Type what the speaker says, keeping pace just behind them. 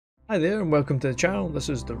Hi there and welcome to the channel. This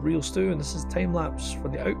is the Real Stu and this is Timelapse for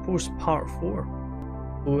the Outpost Part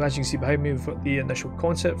 4. So as you can see behind me, we've got the initial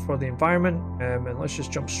concept for the environment, and let's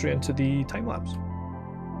just jump straight into the time-lapse.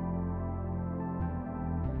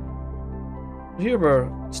 Here we're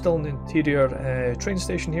still in the interior train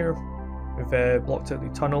station here. We've blocked out the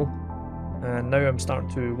tunnel, and now I'm starting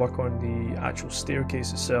to work on the actual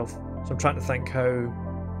staircase itself. So I'm trying to think how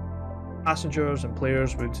passengers and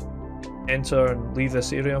players would enter and leave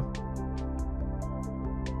this area.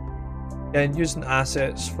 And using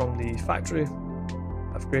assets from the factory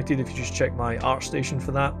I've created, if you just check my art station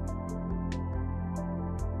for that.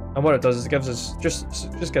 And what it does is it gives us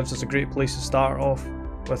just gives us a great place to start off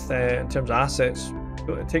with in terms of assets.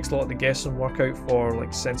 It takes a lot of the guessing work out for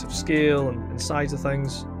like sense of scale and size of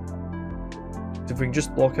things. So if we can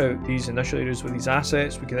just block out these initial areas with these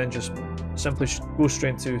assets, we can then just simply go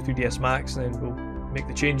straight into 3ds Max, and then we'll make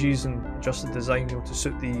the changes and adjust the design, to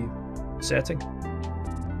suit the setting.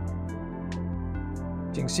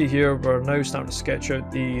 As you can see here, we're now starting to sketch out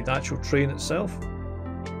the actual train itself.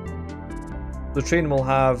 The train will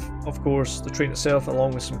have, of course, the train itself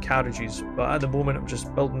along with some carriages, but at the moment I'm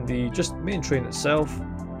just building the main train itself.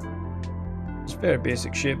 It's a very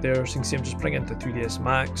basic shape there, so you can see I'm just bringing it into 3ds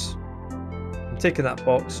Max. I'm taking that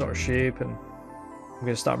box sort of shape and I'm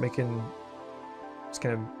going to start making this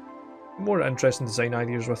kind of more interesting design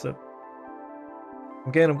ideas with it.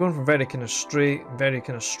 Again, I'm going for very kind of straight, very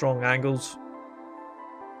kind of strong angles.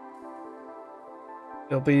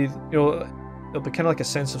 It'll be, it'll be kind of like a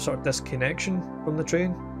sense of sort of disconnection from the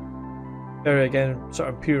train. Very, again, sort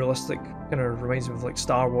of imperialistic, kind of reminds me of like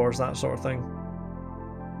Star Wars, that sort of thing.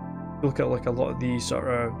 Look at like a lot of the sort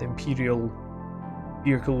of the imperial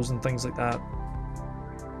vehicles and things like that.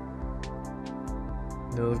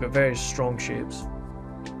 They've got very strong shapes.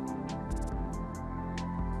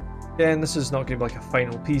 Again, this is not going to be like a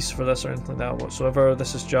final piece for this or anything like that whatsoever.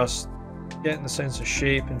 This is just getting the sense of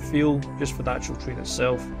shape and feel just for the actual train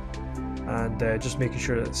itself, and just making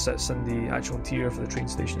sure that it sits in the actual interior for the train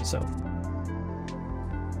station itself.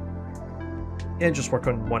 And just work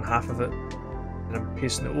on one half of it, and I'm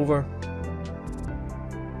pasting it over.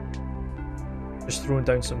 Just throwing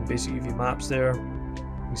down some basic UV maps there.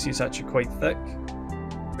 You can see it's actually quite thick,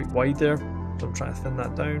 quite wide there, so I'm trying to thin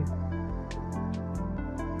that down.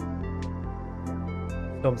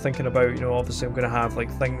 So I'm thinking about, obviously I'm going to have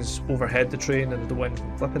like things overhead the train and the wind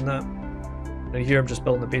flipping that. And here I'm just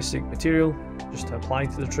building the basic material just to apply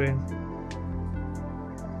to the train.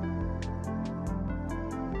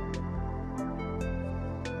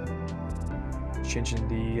 Changing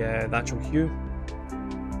the actual hue,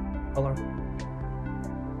 color.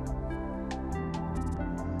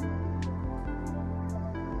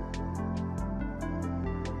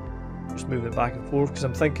 Move it back and forth because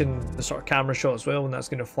I'm thinking the sort of camera shot as well when that's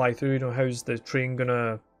going to fly through. How's the train going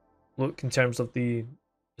to look in terms of the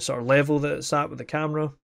sort of level that it's at with the camera,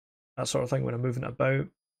 that sort of thing when I'm moving it about.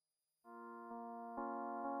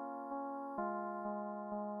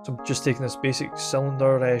 So I'm just taking this basic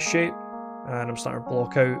cylinder shape and I'm starting to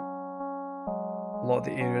block out a lot of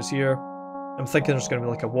the areas here. I'm thinking there's going to be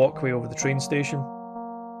like a walkway over the train station.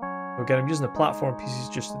 So again, I'm using the platform pieces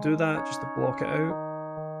just to do that, just to block it out.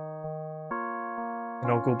 And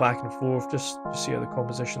I'll go back and forth just to see how the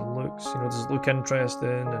composition looks. Does it look interesting?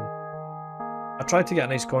 And I tried to get a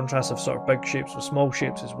nice contrast of sort of big shapes with small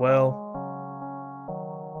shapes as well.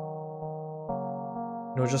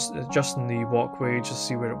 Just adjusting the walkway, just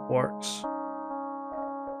see where it works.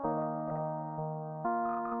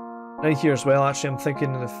 Now here as well, actually, I'm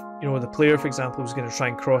thinking if the player, for example, was going to try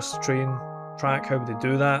and cross the train track, how would they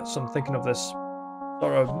do that? So I'm thinking of this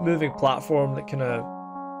sort of moving platform that kind of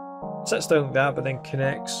sits down like that, but then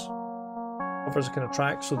connects, offers a kind of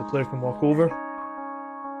track so the player can walk over.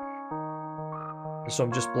 And so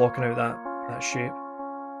I'm just blocking out that shape.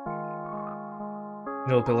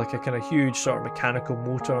 It'll be like a kind of huge sort of mechanical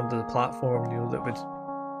motor under the platform, that would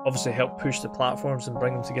obviously help push the platforms and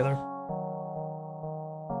bring them together.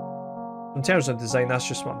 In terms of design, that's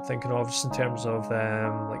just what I'm thinking of, just in terms of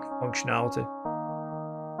like functionality.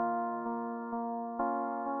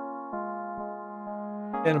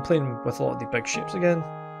 And I'm playing with a lot of the big shapes again.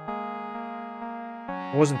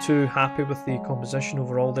 I wasn't too happy with the composition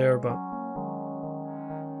overall there, but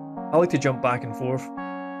I like to jump back and forth.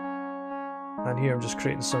 And here I'm just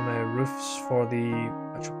creating some roofs for the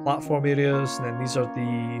actual platform areas, and then these are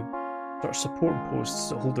the sort of supporting posts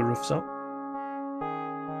that hold the roofs up.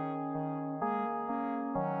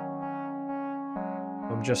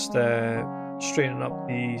 I'm just straightening up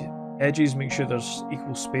the edges, make sure there's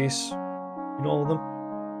equal space in all of them.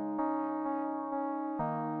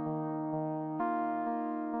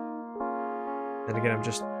 And again, I'm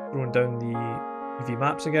just throwing down the UV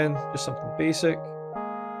maps again, just something basic.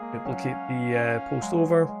 Duplicate the post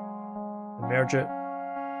over, and merge it.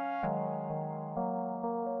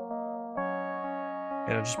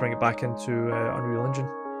 And I'll just bring it back into Unreal Engine.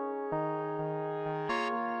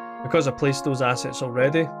 Because I placed those assets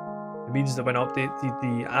already, it means that when I updated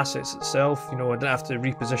the assets itself, you know, I didn't have to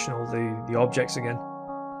reposition all the objects again.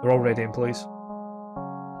 They're already in place.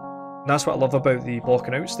 And that's what I love about the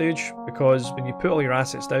blocking out stage, because when you put all your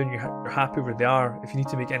assets down, you're happy where they are. If you need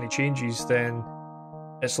to make any changes, then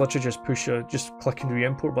it's literally just clicking the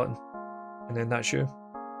re-import button, and then that's you.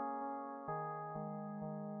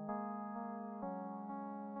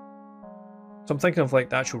 So I'm thinking of like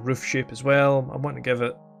the actual roof shape as well. I want to give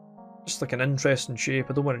it just like an interesting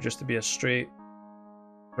shape. I don't want it just to be a straight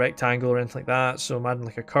rectangle or anything like that, so I'm adding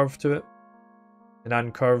like a curve to it, and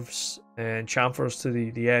adding curves and chamfers to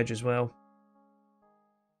the edge as well.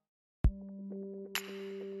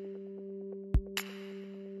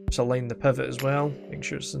 Just align the pivot as well, make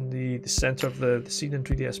sure it's in the center of the scene in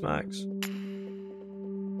 3ds Max.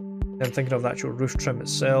 Then thinking of the actual roof trim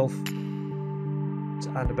itself, just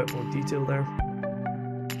add a bit more detail there.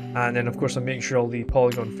 And then of course I'm making sure all the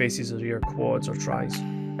polygon faces are either quads or tris.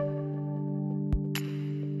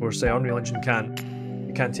 Of course Unreal Engine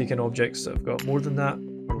you can't take in objects that have got more than that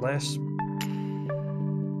or less.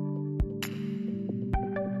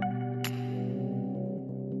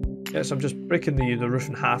 Yeah, so I'm just breaking the roof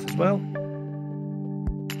in half as well.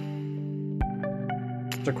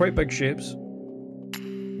 They're quite big shapes.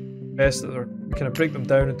 Best that we kind of break them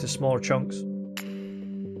down into smaller chunks.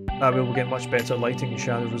 That way we'll get much better lighting and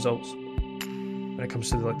shadow results when it comes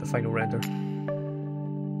to like the final render.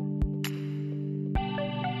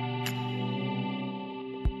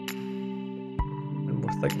 And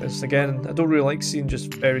more thickness. Again, I don't really like seeing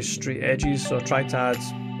just very straight edges, so I try to add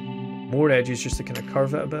more edges just to kind of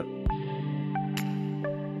curve it a bit.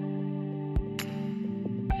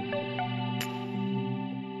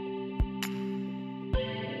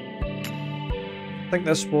 I think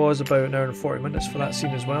this was about an hour and 40 minutes for that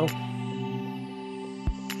scene as well.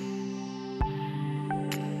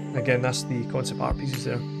 Again, that's the concept art pieces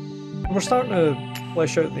there. And we're starting to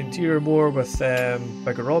flesh out the interior more with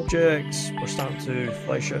bigger objects. We're starting to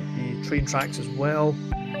flesh out the train tracks as well.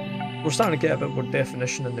 We're starting to get a bit more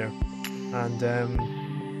definition in there. And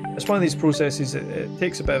it's one of these processes, it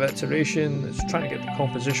takes a bit of iteration. It's trying to get the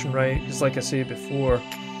composition right, because like I said before,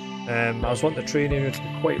 I was wanting the train area to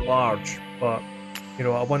be quite large, but you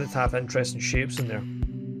know, I want it to have interesting shapes in there.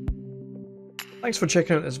 Thanks for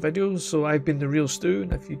checking out this video. So I've been The Real Stu,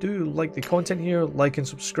 and if you do like the content here, like and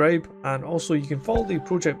subscribe, and also you can follow the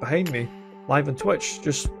project behind me live on Twitch.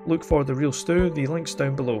 Just look for The Real Stu, the link's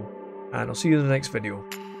down below, and I'll see you in the next video.